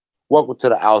Welcome to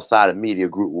the Outsider Media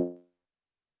Group,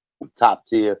 top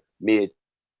tier, mid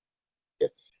tier.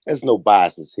 There's no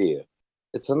biases here.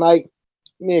 And tonight,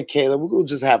 me and Caleb, we're gonna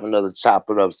just have another chop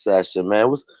it up session, man.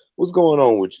 What's going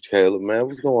on with you, Caleb, man?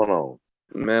 What's going on?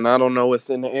 Man, I don't know what's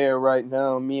in the air right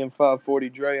now. Me and 540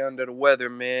 Dre under the weather,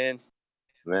 man.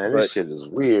 Man, this But shit is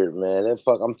weird, man.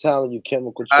 I'm telling you,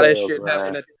 chemical how that trails, shit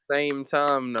happen man. at the same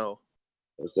time, though?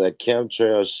 It's that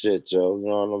chemtrail shit, yo. You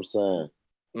know what I'm saying?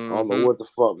 I don't know Mm-hmm. what the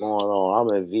fuck going on.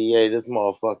 I'm in VA, this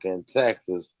motherfucker in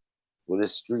Texas with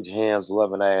his street hams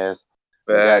loving ass.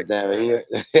 And Back. goddamn it,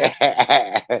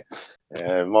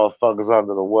 and motherfuckers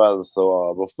under the weather.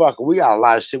 So, but fuck it, we got a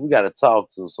lot of shit we got to talk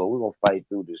to. So we're gonna fight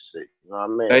through this shit. You know what I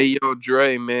mean? Hey, yo,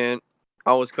 Dre, man.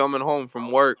 I was coming home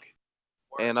from work,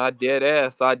 and I dead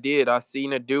ass, I did. I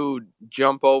seen a dude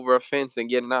jump over a fence and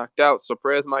get knocked out. So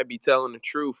Prez might be telling the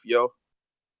truth, yo.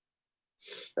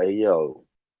 Hey, yo,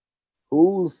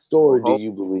 whose So story do hope,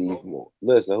 you believe more?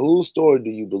 Listen, whose story do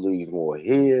you believe more,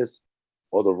 his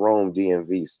or the Rome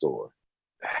DMV story?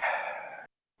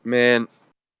 man,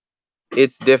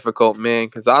 it's difficult, man,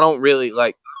 because I don't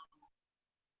like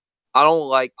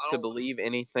to believe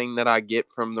anything that I get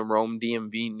from the Rome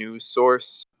DMV news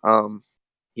source.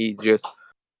 He just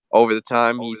over the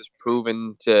time he's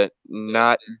proven to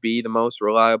not be the most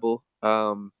reliable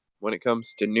when it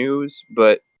comes to news.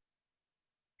 But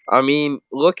I mean,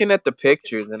 looking at the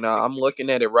pictures, and I'm looking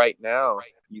at it right now.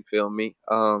 You feel me?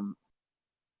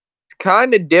 It's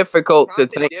kind of difficult to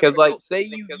think because, like, say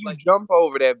you jump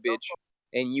over that bitch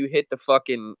and you hit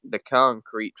the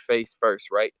concrete face first,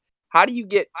 right? How do you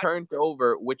get turned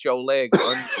over with your leg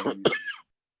under you?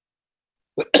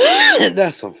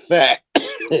 That's a fact.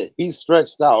 He's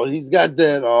stretched out. He's got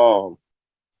that.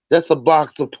 That's a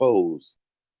boxer pose.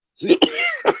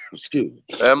 Excuse me.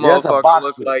 That Yeah, that's a motherfucker look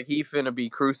boxer like he finna be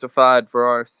crucified for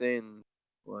our sins.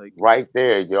 Like, right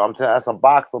there, yo. I'm telling. That's a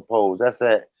boxer pose. That's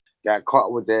that. Got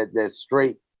caught with that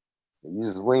straight. You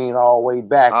just lean all the way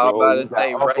back, I was yo. about You to got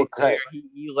say right there, uppercut.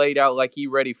 he laid out like he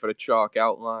ready for the chalk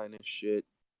outline and shit.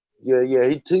 Yeah, yeah.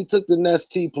 He took the next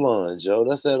T plunge, yo.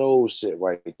 That's that old shit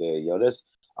right there, yo. That's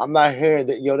I'm not hearing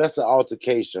that, yo. That's an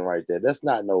altercation right there. That's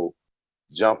not no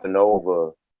jumping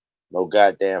over no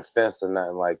goddamn fence or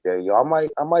nothing like that. Yo,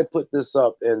 I might put this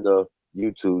up in the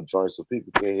YouTube joint so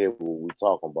people can hear what we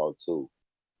talking about too.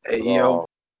 Hey But yo,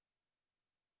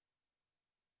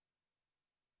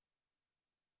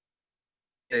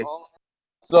 hey.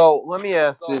 So let me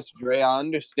ask this, Dre. I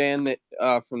understand that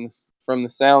from the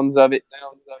sounds of it,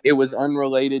 it was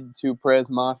unrelated to Prez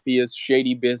Mafia's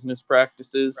shady business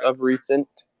practices of recent.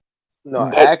 no,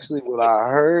 But actually, what I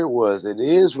heard was it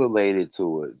is related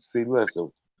to it. See,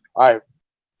 listen, all right,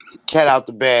 cat out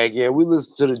the bag. Yeah, we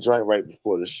listened to the joint right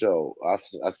before the show.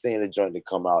 I seen the joint to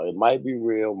come out. It might be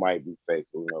real, might be fake.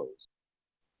 Who knows?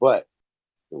 But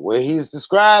the way he's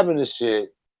describing the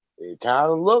shit, it kind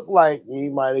of looked like he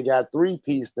might have got three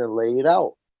pieced and laid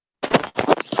out.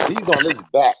 He's on his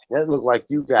back. That looked like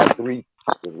you got three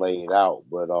pieces laid out.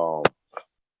 But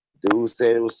dude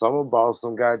said it was something about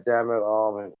some goddamn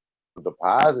it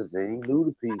deposits, and he knew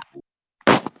the people.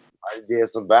 I did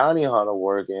some bounty hunter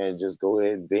work and just go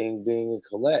ahead and bing bing and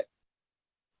collect.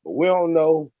 But we don't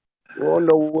know. We don't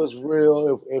know what's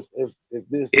real if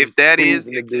this is if that is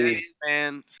proven to the case, be.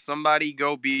 man, somebody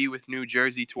go be with New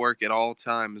Jersey Twerk at all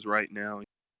times right now.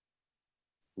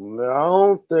 Man, I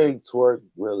don't think Twerk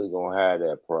really gonna have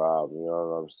that problem. You know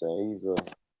what I'm saying?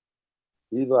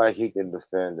 He's like he can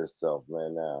defend himself,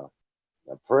 man. Now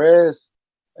Perez,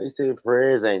 they say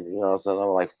Perez ain't, you know what I'm saying, I'm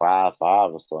like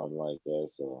 5'5" or something like that.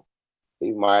 So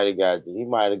he might have got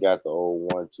the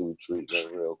old 1-2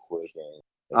 treatment real quick and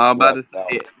I'm about to snuffed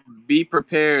out. say, be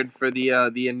prepared for the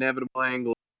inevitable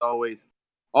angle. As always,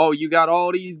 oh, you got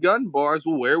all these gun bars.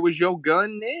 Well, where was your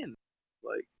gun then?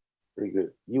 Like, Nigga,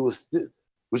 you was still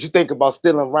what you think about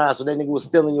stealing rhymes so that nigga was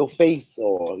still in your face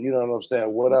or you know what I'm saying,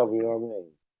 whatever, you know what I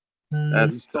mean? You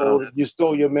that's tough.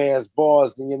 stole your man's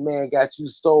bars, then your man got you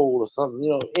stole or something, you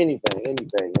know, anything,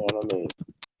 you know what I mean?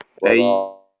 But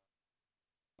Hey,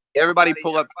 everybody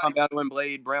pull up Combat and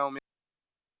Blade, Brown Man,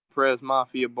 Prez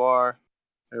Mafia Bar.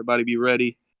 Everybody be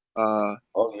ready. Uh,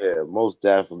 oh yeah, most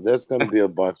definitely. There's gonna be a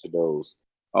bunch of those,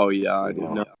 oh yeah, I you already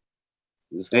know. know.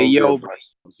 There's Hey gonna be a yo, bunch of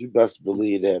those. You best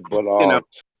believe that. But you know,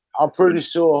 I'm pretty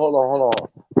sure, hold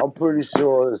on. I'm pretty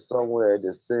sure it's somewhere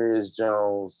that Sirius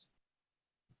Jones,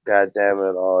 God damn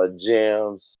it,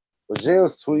 James. But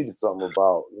James tweeted something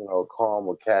about, you know,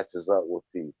 karma catches up with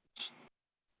people.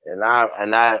 And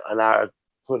I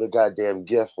put a goddamn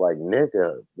gift like,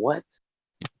 nigga, what?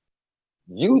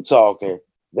 You talking?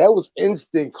 That was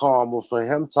instant karma for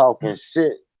him talking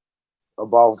shit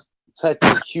about touching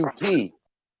QP.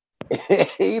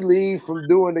 he leave from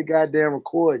doing the goddamn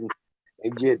recording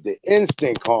and get the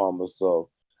instant karma. So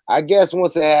I guess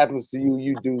once it happens to you,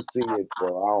 you do see it. So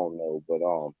I don't know,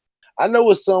 but I know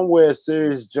it's somewhere.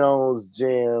 Serious Jones,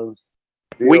 Jams,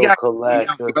 We Bill got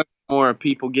Collector, more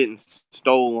people getting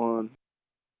stolen.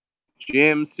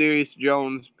 Jim, Sirius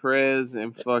Jones, Prez,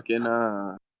 and fucking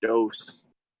Dose.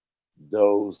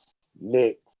 those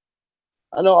Knicks.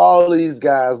 I know all these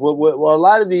guys. Well, a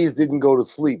lot of these didn't go to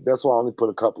sleep. That's why I only put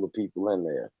a couple of people in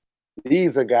there.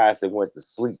 These are guys that went to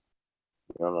sleep.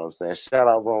 You know what I'm saying? Shout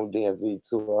out Rome DMV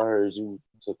too. I heard you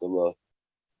took a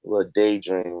little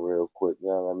daydream real quick. You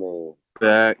know what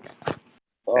I mean? Facts.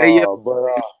 Hey, yeah,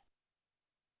 But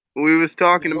we was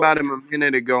talking what, about him a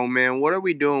minute ago, man. What are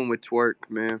we doing with Twerk,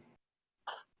 man?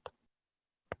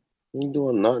 you ain't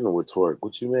doing nothing with twerk.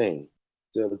 What you mean?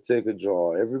 Tell the ticker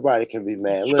draw. Everybody can be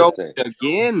mad. Show Listen, it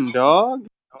again, dog.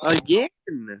 Again.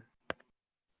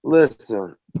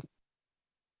 listen.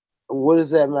 What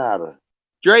does that matter?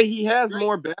 Dre, he has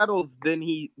more battles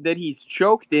that he's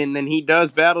choked in than he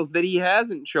does battles that he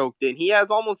hasn't choked in. He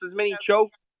has almost as many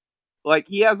chokes. Like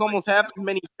he has almost half as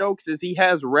many chokes as he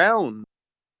has rounds.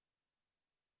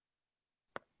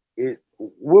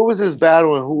 What was his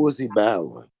battle and who was he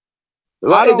battling?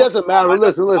 I It don't doesn't know. matter. I know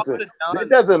Listen, listen. It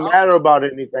doesn't matter about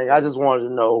anything. I just wanted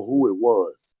to know who it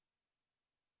was.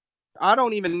 I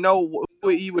don't even know who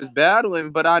he was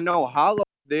battling, but I know Hollow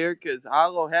there because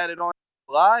Hollow had it on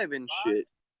live and shit.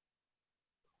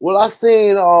 Well, I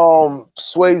seen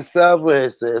Swave Sever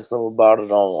had said something about it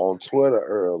on Twitter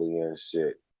earlier and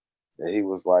shit. And he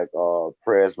was like,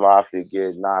 Prez Mafia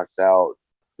getting knocked out,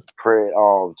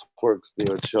 Twerk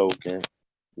still choking.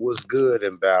 What's good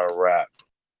in battle rap?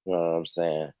 You know what I'm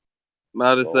saying? I'm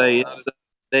about to So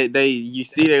say they you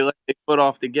see they let their foot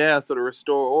off the gas of the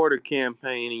Restore Order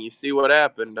campaign, and you see what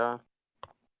happened,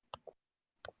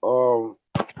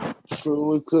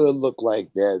 true, it could look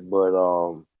like that, but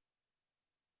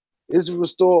is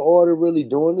Restore Order really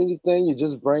doing anything? You're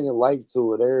just bringing light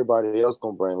to it. Everybody else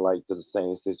gonna bring light to the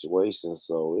same situation,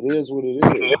 so it is what it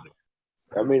is.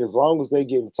 I mean, as long as they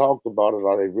getting talked about it,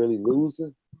 are they really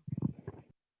losing?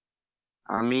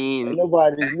 I Ain't mean,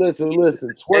 nobody listen.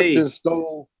 hey,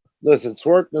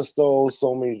 Twerk done stole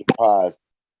so many deposits.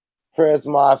 Press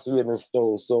Mafia done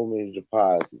stole so many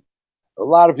deposits. A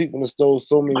lot of people done stole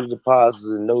so many deposits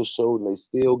and no show, and they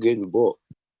still getting booked.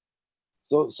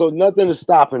 So nothing is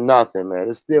stopping nothing, man.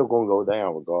 It's still gonna go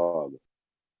down regardless.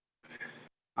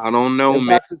 I don't know, And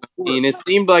man. back to I Twerk. mean, it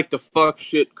seemed like the fuck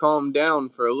shit calmed down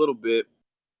for a little bit.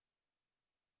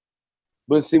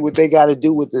 But see what they got to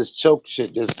do with this choke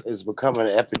shit. This is becoming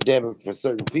an epidemic for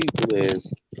certain people.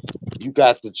 Is you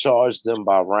got to charge them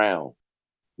by round.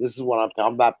 This is what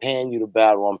I'm not paying you to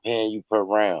battle. I'm paying you per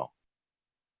round.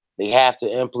 They have to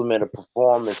implement a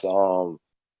performance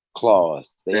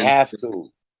clause. They And have to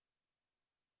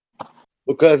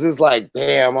because it's like,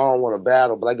 damn, I don't want to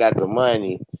battle, but I got the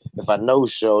money. If I no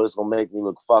show, it's gonna make me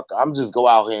look fuck. I'm just go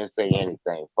out here and say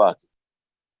anything. Fuck it.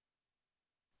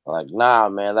 Like, nah,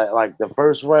 man. Like the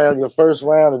first round, your first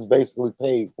round is basically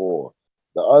paid for.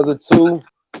 The other two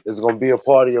is gonna be a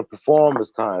part of your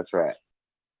performance contract.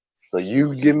 So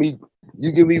you give me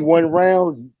one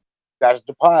round, you got a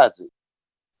deposit.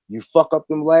 You fuck up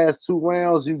them last two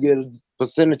rounds, you get a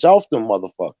percentage off them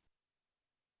motherfuckers. What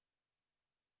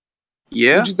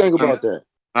yeah, you think about that?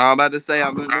 I'm about to say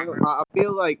I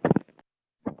feel like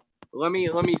let me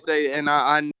say, and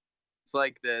I know it's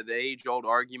like the age old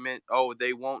argument. Oh,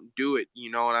 they won't do it.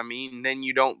 You know what I mean? Then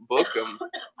you don't book them.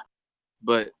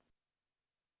 But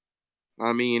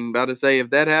I mean, about to say if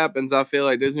that happens, I feel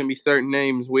like there's gonna be certain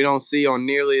names we don't see on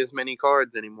nearly as many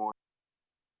cards anymore.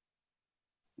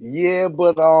 Yeah,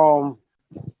 but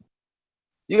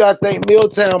you gotta think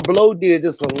Milltown Blow did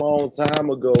this a long time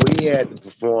ago. He had the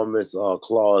performance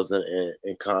clause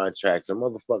in contracts, and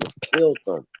motherfuckers killed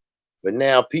them. But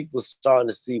now people starting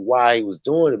to see why he was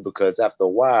doing it because after a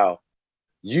while,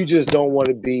 you just don't want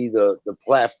to be the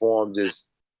platform. Just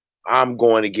I'm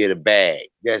going to get a bag.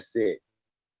 That's it.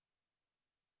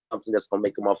 Something that's gonna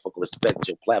make a motherfucker respect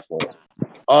your platform,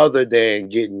 other than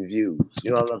getting views.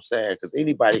 You know what I'm saying? Because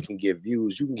anybody can get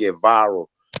views. You can get viral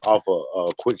off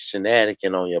a quick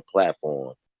shenanigan on your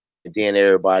platform, and then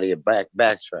everybody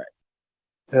backtrack.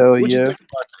 Hell What you yeah. think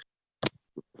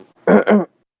about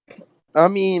I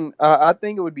mean, I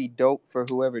think it would be dope for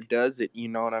whoever does it. You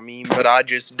know what I mean? But I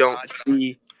just don't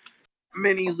see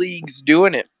many leagues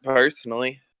doing it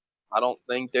personally. I don't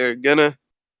think they're gonna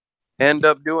end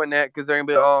up doing that because they're gonna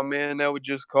be, oh man, that would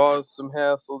just cause some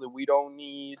hassle that we don't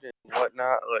need and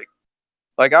whatnot.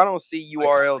 Like I don't see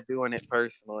URL doing it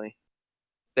personally.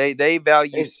 They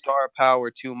value it? star power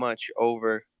too much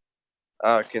over.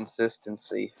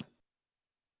 consistency.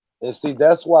 And see,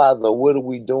 that's why the what are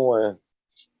we doing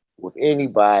with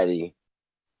anybody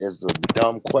is a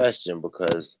dumb question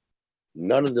because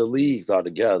none of the leagues are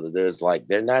together. There's like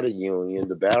they're not a union.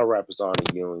 The battle rappers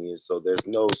aren't a union, so there's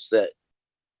no set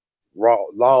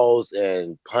laws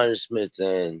and punishments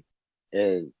and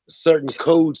certain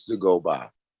codes to go by.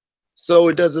 So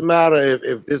it doesn't matter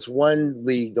if this one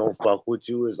league don't fuck with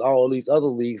you, it's all these other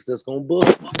leagues that's gonna book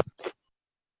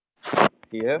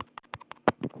you. Yeah,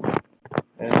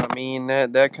 and I mean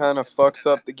that kind of fucks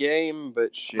up the game,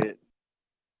 but shit.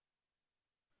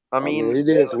 I I mean, mean, it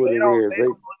is what it is. they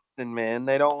don't listen, man.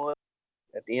 They don't listen.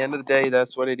 At the end of the day,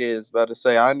 that's what it is. But to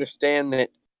say, I understand that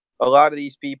a lot of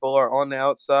these people are on the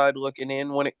outside looking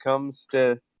in when it comes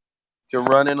to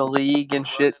running a league and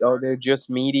shit. Oh, they're just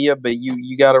media, but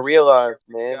you got to realize,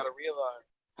 man.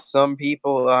 Some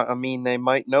people, I mean, they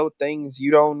might know things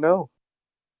you don't know.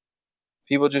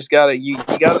 People just gotta you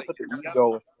gotta put the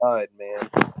ego aside, man.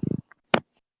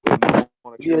 If you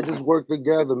want to Yeah, truly just work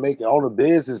together, make all the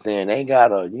business in. Ain't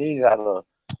gotta you ain't gotta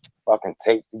fucking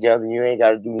take together. You ain't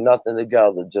gotta do nothing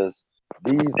together. Just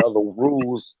these are the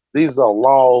rules. These are the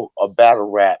law of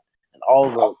battle rap, and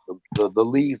all the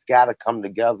leagues gotta come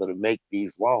together to make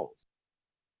these laws.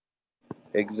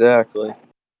 exactly.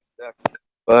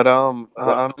 But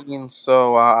But I mean,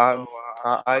 so I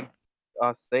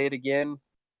say it again.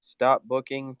 Stop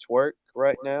booking twerk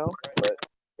right now, but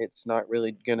it's not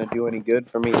really gonna do any good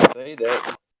for me to say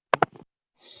that.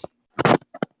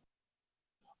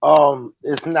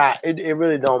 it's not. It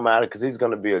really don't matter because he's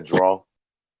gonna be a draw.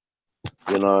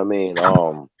 You know what I mean?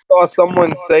 Saw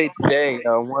someone say today.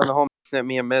 One of the homies sent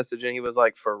me a message, and he was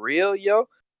like, "For real, yo."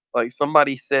 Like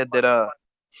somebody said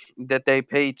that they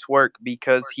pay Twerk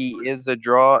because he is a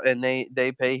draw, and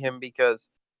they pay him because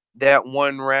that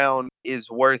one round is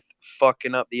worth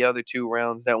fucking up the other two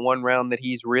rounds. That one round that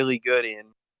he's really good in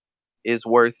is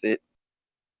worth it.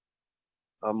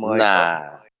 I'm like, oh,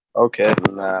 Nah, okay.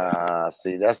 nah.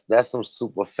 See, that's some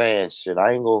super fan shit.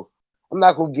 I ain't gonna. I'm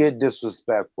not gonna get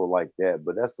disrespectful like that,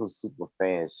 but that's some super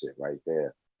fan shit right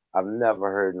there. I've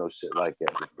never heard no shit like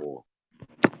that before.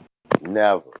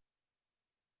 Never.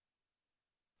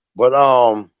 But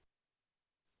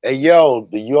hey yo,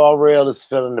 the URL is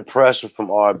feeling the pressure from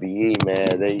RBE,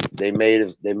 man. They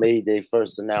made their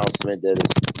first announcement that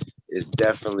it's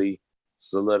definitely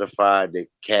solidified that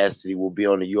Cassidy will be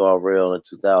on the URL in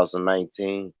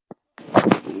 2019.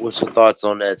 What's your thoughts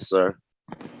on that, sir?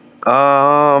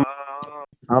 Um,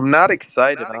 I'm not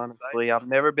excited, honestly. I've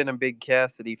never been a big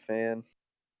Cassidy fan,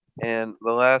 and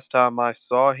the last time I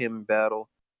saw him battle,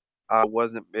 I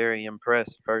wasn't very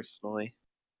impressed personally.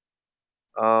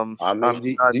 I I mean,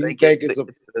 mean, I do you think think it's a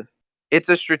it's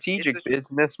a strategic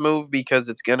business move because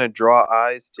it's gonna draw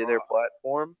eyes to their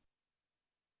platform,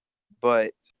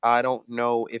 but I don't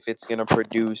know if it's gonna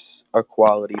produce a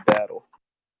quality battle.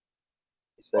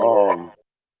 Say that. um?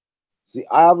 See,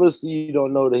 obviously you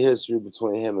don't know the history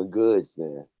between him and Goods.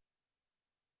 Then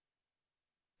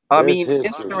I there's mean,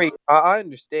 history. history. I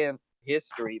understand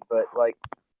history, but like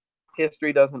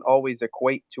history doesn't always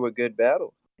equate to a good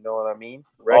battle. You know what I mean?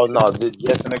 Oh Rex and no,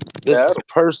 yes, a good this is battle.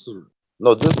 personal.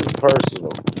 No, this is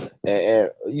personal. And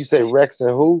you say Rex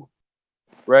and who?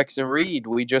 Rex and Reed,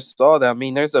 we just saw that. I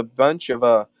mean, there's a bunch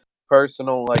of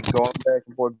personal like going back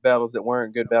and forth battles that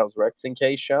weren't good battles. Rex and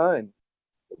K Shine.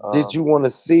 Did Um, you want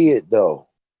to see it though?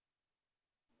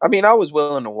 I mean, I was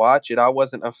willing to watch it. I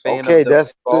wasn't a fan of Okay, the that's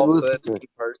it. overall, so Listen, that's me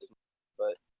personally.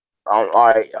 But all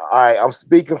right, all right. I'm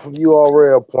speaking from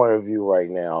URL point of view right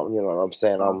now. You know what I'm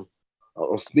saying?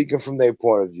 I'm speaking from their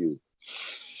point of view.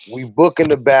 We booking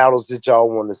the battles that y'all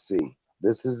want to see.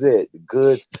 This is it. The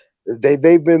goods.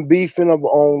 They've been beefing up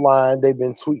online. They've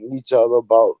been tweeting each other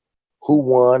about who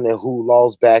won and who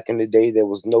lost back in the day. There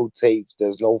was no tapes.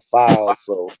 There's no files.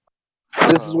 So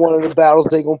this is uh-huh. one of the battles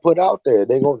they gonna put out there.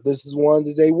 They gonna. This is one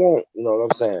that they want. You know what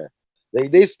I'm saying?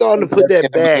 They starting to Think put that's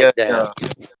that gonna be a bag down.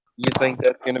 you think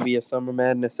that's gonna be a Summer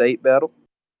Madness 8 battle?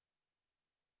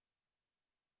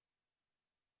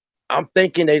 I'm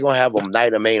thinking they gonna have a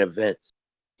night of main events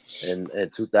in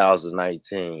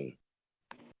 2019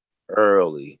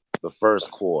 early the first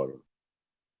quarter,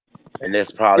 and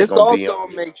that's probably This gonna be also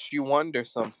on. makes you wonder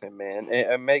something, man.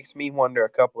 It makes me wonder a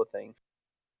couple of things.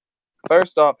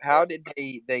 First off, how did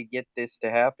they get this to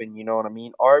happen? You know what I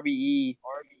mean? RBE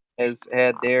has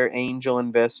had their angel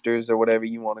investors or whatever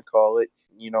you want to call it.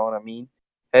 You know what I mean?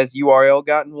 Has URL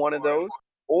gotten one of those,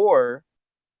 or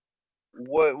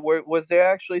what was there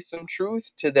actually some truth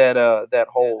to that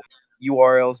whole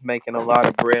URL's making a lot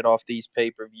of bread off these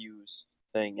pay per views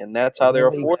thing, and that's how they're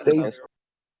Man, affording they this.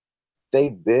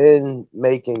 they've been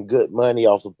making good money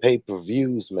off of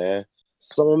pay-per-views, man.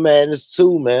 Summer Madness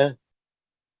too, man.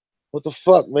 What the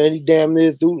fuck, man? He damn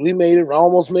near threw. He made it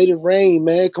almost made it rain,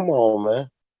 man. Come on, man.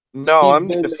 No, He's I'm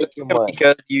been just making saying money.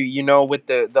 because you know with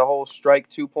the whole Strike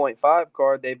 2.5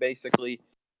 card, they basically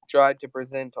tried to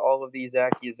present all of these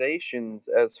accusations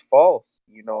as false.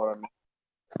 You know what I mean?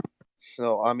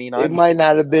 So I mean, I It might understand.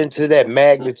 not have been to that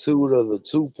magnitude of the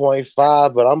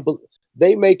 2.5, but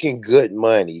they making good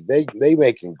money. They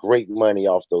making great money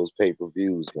off those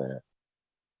pay-per-views, man.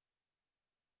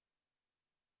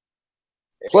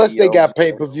 Hey Plus, they yo, got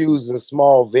pay-per-views in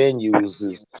small venues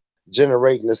is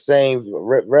generating the same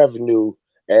revenue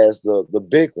as the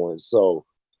big ones. So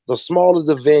the smaller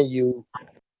the venue,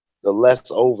 the less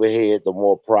overhead, the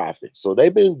more profit. So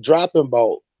they've been dropping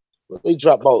about they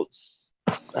drop about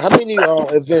how many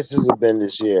events has it been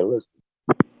this year?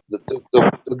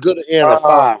 The good end of um,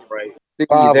 five, right? see,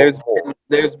 Five or more.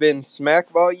 there's been Smack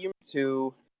Volume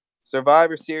 2,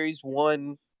 Survivor Series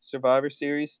 1, Survivor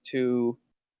Series 2,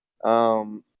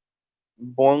 um,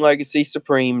 Born Legacy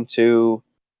Supreme 2,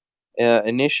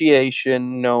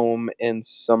 Initiation, Gnome, and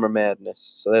Summer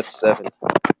Madness. So that's 7.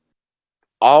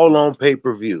 All on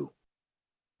pay-per-view.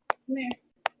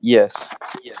 Yes.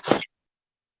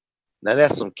 Now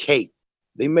that's some cake.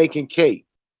 They making cake.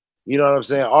 You know what I'm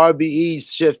saying? RBE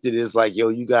shifted. It's like, yo,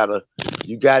 you gotta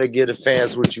give the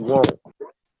fans what you want.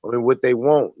 I mean, what they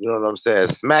want. You know what I'm saying?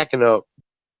 Smacking up.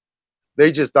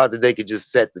 They just thought that they could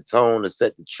just set the tone and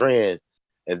set the trend,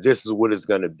 and this is what it's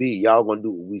gonna be. Y'all gonna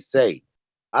do what we say.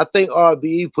 I think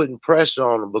RBE putting pressure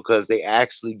on them because they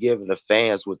actually giving the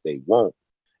fans what they want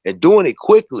and doing it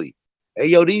quickly. Hey,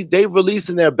 yo, they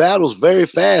releasing their battles very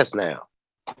fast now.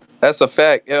 That's a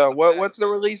fact. What's the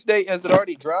release date? Has it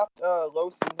already dropped?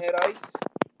 Los and Head Ice.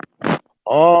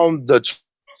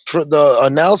 The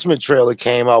announcement trailer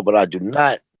came out, but I do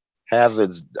not have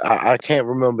its. I can't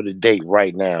remember the date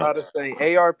right now. How to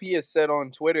say? ARP has said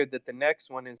on Twitter that the next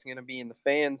one is going to be in the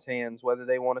fans' hands, whether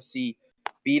they want to see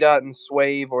B Dot and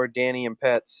Swave or Danny and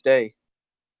Pat stay.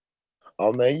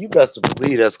 Oh man, you best to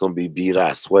believe that's gonna be Beat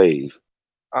I Swave.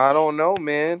 I don't know,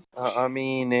 man. I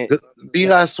mean,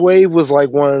 Beat I Swave was like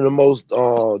one of the most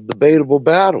debatable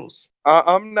battles.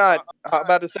 I'm not. I'm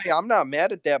about to say I'm not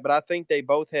mad at that, but I think they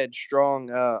both had strong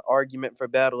argument for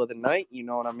Battle of the Night. You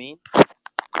know what I mean?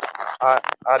 I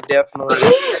definitely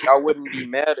like. I wouldn't be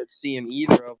mad at seeing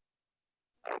either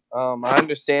of. I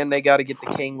understand they got to get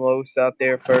the King Los out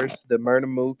there first, the Murder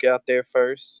Mook out there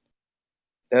first.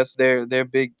 That's their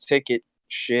big ticket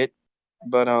shit.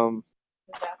 But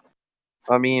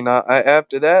I mean,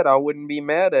 after that, I wouldn't be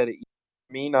mad at it.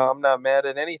 I mean, I'm not mad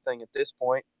at anything at this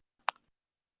point.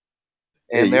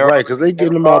 Yeah, And you're right, because they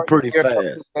getting them out already pretty geared up for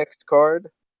fast. the next card.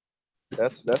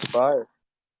 That's fire.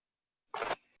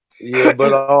 Yeah,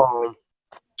 but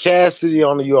Cassidy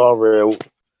on the URL.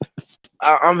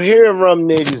 I'm hearing Rum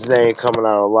Nitty's name coming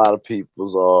out of a lot of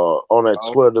people's on their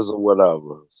Oh, Twitters or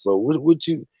whatever. So what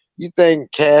you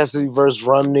think Cassidy versus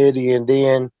Rum Nitty and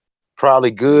then probably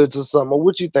Goods or something? Or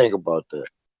what you think about that?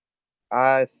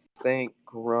 I think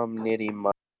Rum Nitty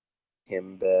might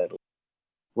him battle.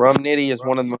 Rum Nitty is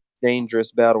one of the most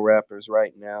dangerous battle rappers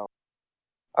right now.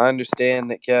 I understand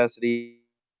that Cassidy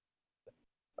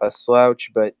a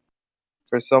slouch, but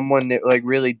for someone that like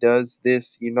really does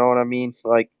this, you know what I mean?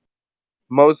 Like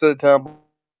most of the time,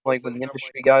 like when the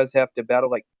industry guys have to battle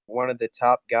like one of the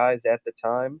top guys at the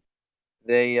time,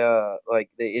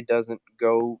 it doesn't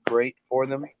go great for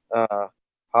them.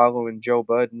 Hollow and Joe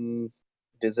Budden,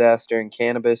 Disaster and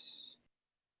Cannabis,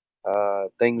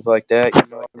 things like that. You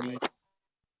know what I mean?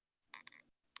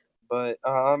 But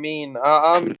I mean,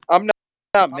 I'm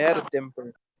not mad at them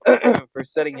for for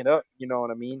setting it up. You know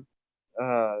what I mean?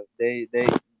 They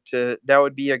to that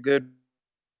would be a good.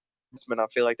 I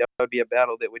feel like that would be a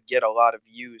battle that would get a lot of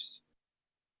views.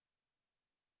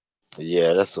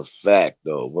 Yeah, that's a fact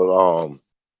though. But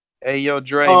Hey, yo,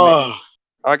 Dre, man, oh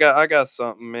I got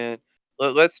something, man.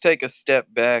 Let's take a step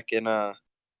back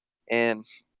and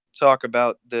talk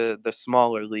about the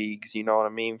smaller leagues. You know what I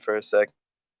mean? For a sec,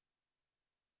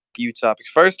 few topics.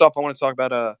 First off, I want to talk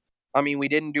about I mean, we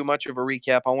didn't do much of a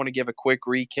recap. I want to give a quick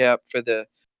recap for the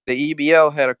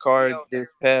EBL had a card this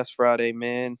past Friday,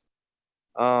 man.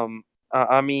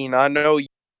 I mean, I know you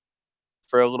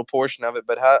for a little portion of it,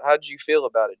 but how did you feel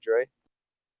about it, Dre?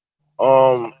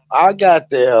 I got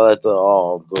there at the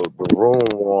room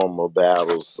warmer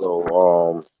battle,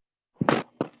 so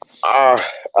I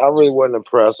really wasn't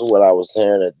impressed with what I was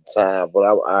hearing at the time, but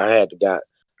I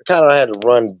kind of had to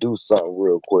run and do something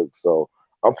real quick. So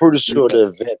I'm pretty sure Yeah. the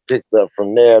event picked up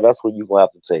from there. That's where you gonna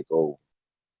have to take over.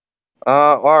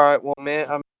 All right. Well,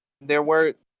 man, there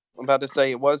were I'm about to say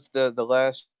it was the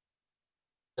last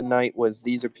night was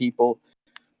these are people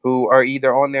who are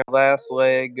either on their last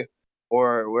leg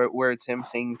or we're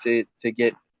attempting to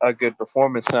get a good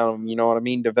performance out of them. You know what I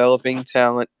mean? Developing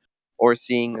talent or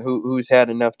seeing who's had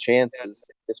enough chances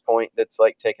at this point that's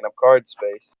like taking up card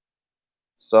space.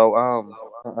 So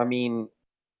I mean,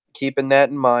 keeping that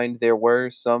in mind, there were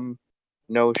some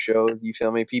no shows. You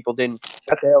feel me? People didn't.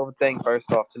 That's a hell of a thing.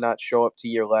 First off, to not show up to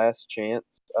your last chance,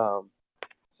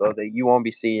 so that you won't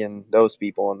be seeing those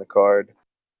people on the card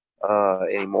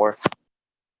anymore.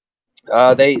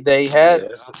 They had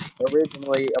Yes.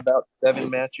 originally about 7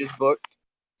 matches booked.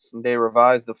 They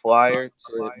revised the flyer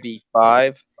to be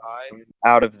five.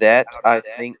 Out of that, I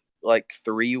think like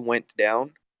three went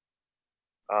down.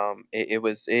 It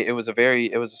was a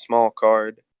very it was a small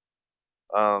card.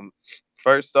 Um,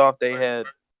 first off, they had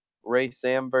Ray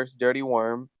Sam versus Dirty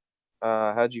Worm.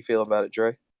 How'd you feel about it,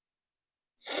 Dre?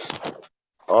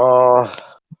 Uh,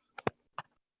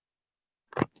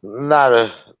 not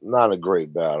a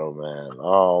great battle,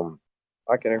 man.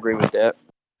 I can agree with that.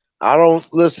 I don't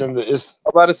listen. I'm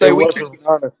about to It say we keep wasn't. it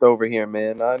honest over here,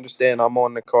 man. I understand I'm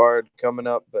on the card coming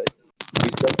up, but we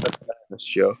still got the honest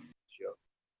show.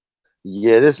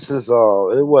 Yeah, this is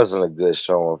it wasn't a good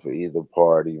showing for either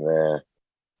party, man.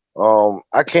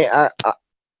 I can't.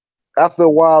 After a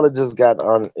while, it just got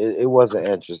it wasn't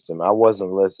interesting. I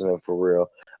wasn't listening for real.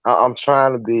 I'm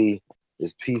trying to be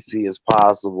as PC as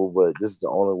possible, but this is the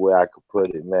only way I could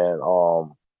put it, man.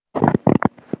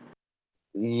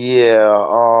 Yeah.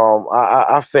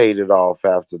 I faded off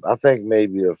after. I think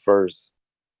maybe the first.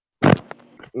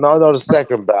 No, the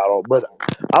second battle, but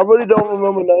I really don't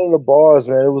remember none of the bars,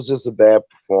 man. It was just a bad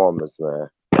performance, man.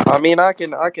 I mean, I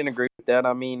can agree with that.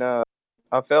 I mean, I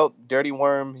felt Dirty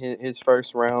Worm his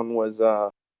first round was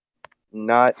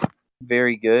not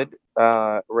very good.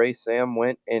 Ray Sam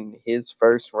went in his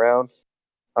first round.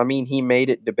 I mean, he made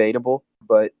it debatable,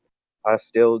 but I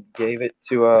still gave it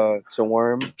to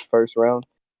Worm first round,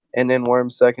 and then Worm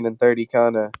second and third. He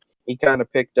kind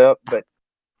of picked up, but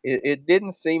it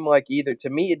didn't seem like either to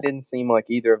me. It didn't seem like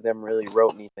either of them really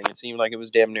wrote anything. It seemed like it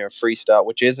was damn near a freestyle,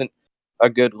 which isn't a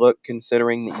good look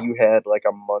considering that you had like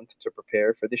a month to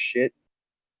prepare for this shit.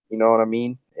 You know what I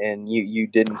mean? And you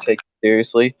didn't take it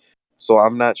seriously. So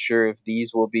I'm not sure if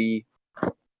these will be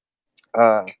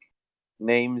uh,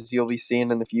 names you'll be seeing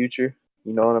in the future.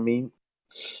 You know what I mean?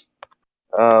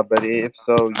 But if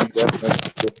so, you definitely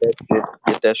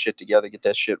get that shit together, get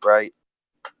that shit right.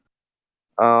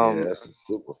 Yeah, Um, that's a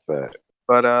super fact.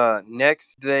 but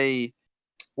next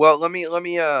well, let me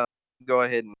go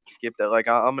ahead and skip that. Like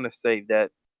I'm gonna save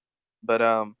that. But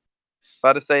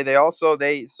about to say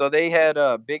they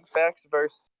had Big Facts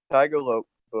versus Tiger Loke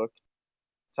booked.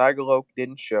 Tiger Loke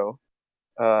didn't show.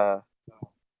 Uh,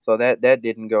 so that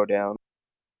didn't go down.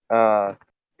 Uh,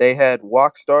 they had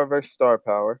Walkstar versus Star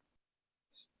Power.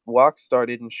 Walkstar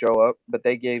didn't show up, but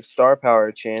they gave Star Power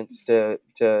a chance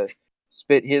to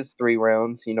spit his 3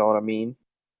 rounds. You know what I mean?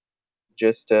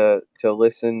 Just to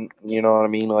listen. You know what I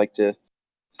mean? Like to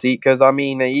see, because I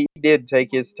mean he did take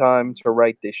his time to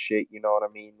write this shit. You know what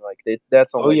I mean? Like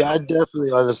that's Oh only yeah, I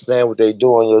definitely understand what they're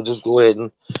doing. You'll just go ahead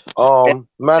and and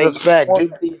matter of you fact,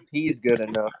 want to see if he's good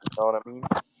enough. You know what I mean?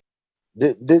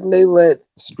 didn't they let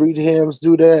Street Hams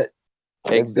do that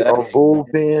and be on Exactly.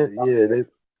 bullpen? Yeah, they.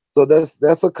 So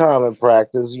that's a common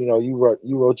practice. You know, you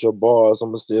wrote your bars. I'm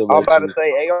gonna still I'm let about to you.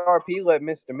 say ARP let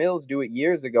Mr. Mills do it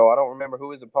years ago. I don't remember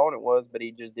who his opponent was, but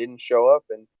he just didn't show up,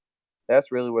 and that's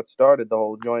really what started the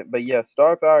whole joint. But yeah,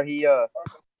 Star Power, he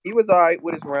was alright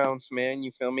with his rounds, man.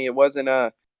 You feel me? It wasn't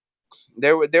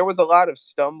there was a lot of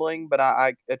stumbling, but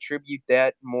I attribute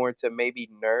that more to maybe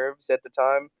nerves at the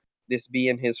time. This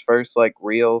being his first like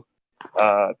real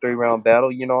 3 round battle,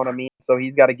 you know what I mean? So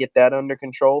he's got to get that under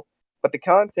control. But the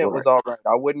content Right. was all right.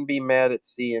 I wouldn't be mad at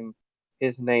seeing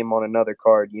his name on another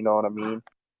card. You know what I mean?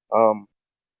 Um,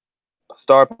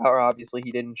 Star Power obviously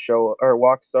he didn't show up, or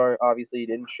Walkstar obviously he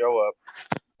didn't show up.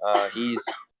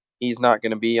 He's not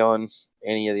going to be on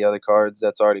any of the other cards.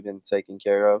 That's already been taken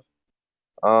care of.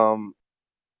 Um,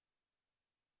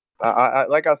 I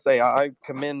like I say, I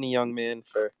commend the young man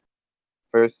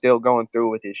for still going through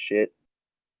with his shit.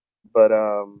 But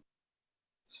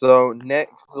so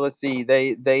next, let's see,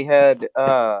 they had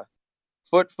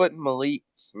Foot and Malik.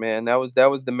 Man, that was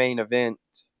the main event.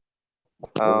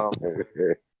 Um,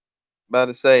 about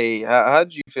to say,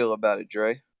 how'd you feel about it,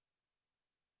 Dre?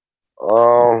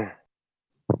 um,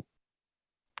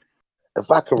 if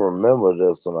I can remember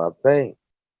this one,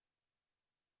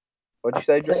 What'd I you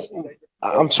say, Dre? think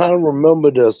I'm trying to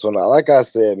remember this one. Like I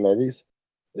said, man,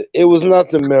 it was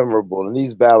nothing memorable, and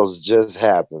these battles just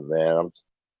happened, man.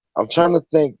 I'm trying to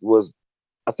think.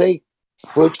 I think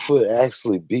Foot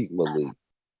actually beat Malik,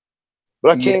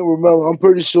 but I Yeah, can't remember. I'm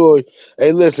pretty sure.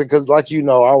 Hey, listen, because like I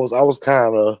was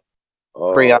kind of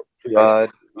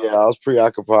preoccupied. yeah, I was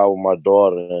preoccupied with my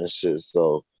daughter and shit.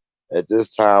 So at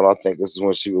this time, I think this is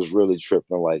when she was really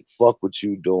tripping. Like, fuck what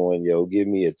you doing, yo, give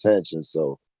me attention.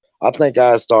 So I think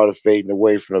I started fading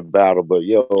away from the battle. But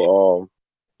yo,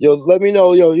 let me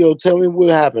know, yo, tell me what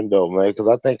happened though, man, because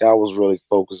I think I was really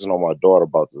focusing on my daughter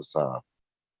about this time.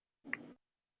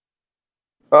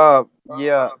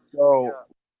 Yeah. So,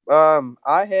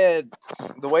 I had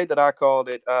the way that I called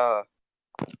it.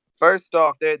 First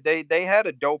off, they had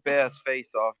a dope ass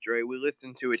face off, Dre. We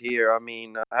listened to it here. I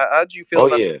mean, how'd you feel Oh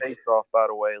about the yeah. face off? By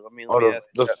the way, let me Oh, ask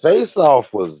the you that face first.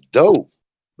 off was dope.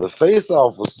 The face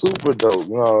off was super dope.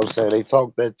 You know what I'm saying? They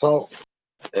talked that talk,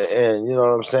 and you know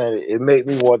what I'm saying. It made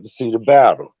me want to see the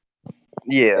battle.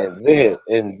 Yeah, And then,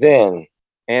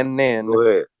 and then go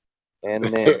ahead.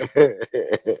 and then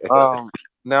Um,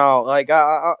 no, like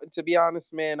to be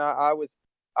honest, man, I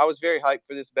was very hyped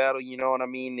for this battle. You know what I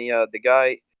mean? The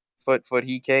guy Foot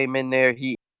he came in there.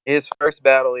 His first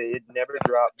battle it never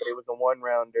dropped, but it was a 1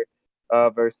 rounder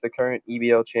versus the current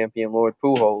EBL champion Lord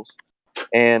Pujols.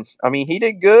 And I mean, he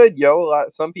did good, yo.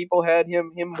 Some people had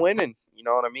him winning. You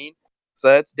know what I mean? So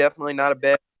that's definitely not a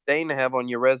bad thing to have on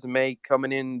your resume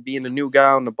coming in being a new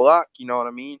guy on the block. You know what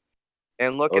I mean?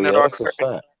 And Oh looking at yeah, that's a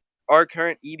fact. our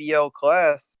current EBL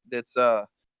class that's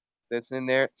in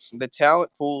there, the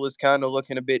talent pool is kind of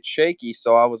looking a bit shaky.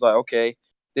 So I was like, okay,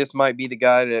 this might be the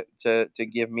guy to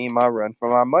give me my run for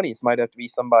my money. This might have to be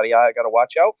somebody I got to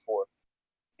watch out for.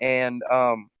 And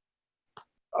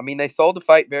I mean, they sold the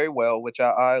fight very well, which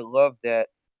I love that.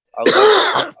 I love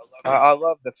I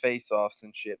love the face offs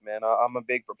and shit, man. I'm a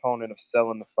big proponent of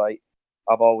selling the fight.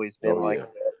 I've always been Oh like yeah.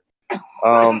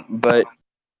 that. But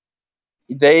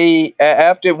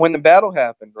after when the battle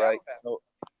happened, right? So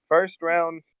first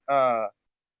round, I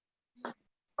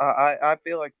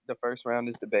feel like the first round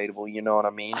is debatable. You know what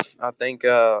I mean? I think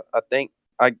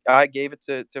I gave it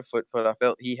to Foot. I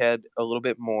felt he had a little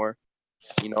bit more.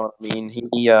 You know what I mean?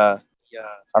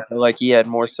 I feel like he had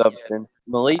more substance.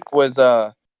 Malik was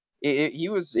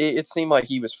it seemed like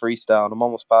he was freestyling. I'm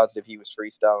almost positive he was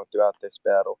freestyling throughout this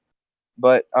battle.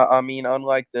 But I mean,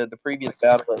 unlike the previous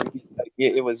battle, at least like,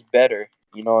 it was better.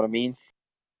 You know what I mean?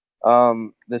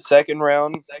 The second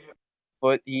round,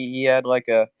 Foot he had like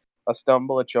a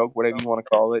stumble, a choke, whatever you want to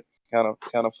call it, kind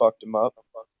of fucked him up.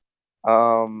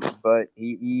 But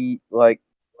he like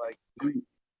he,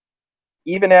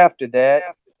 even after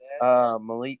that,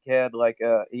 Malik had like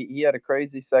he had a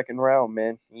crazy second round,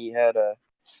 man.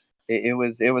 It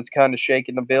was kind of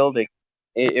shaking the building.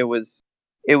 It was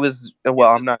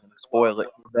well, I'm not gonna spoil it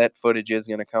 'cause that footage is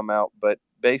gonna come out, but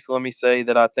basically, let me say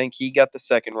that I think he got the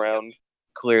second round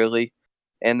clearly,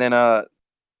 and then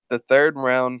the third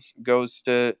round goes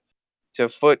to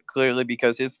Foot clearly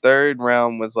because his third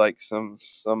round was like some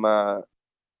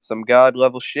god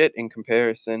level shit in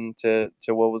comparison to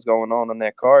what was going on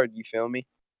that card. You feel me?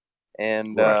 Right.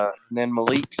 And then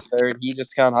Malik's third, he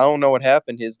just kind of I don't know what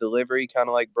happened. His delivery kind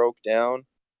of like broke down.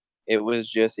 It was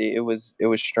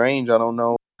strange. I don't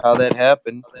know how that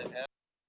happened.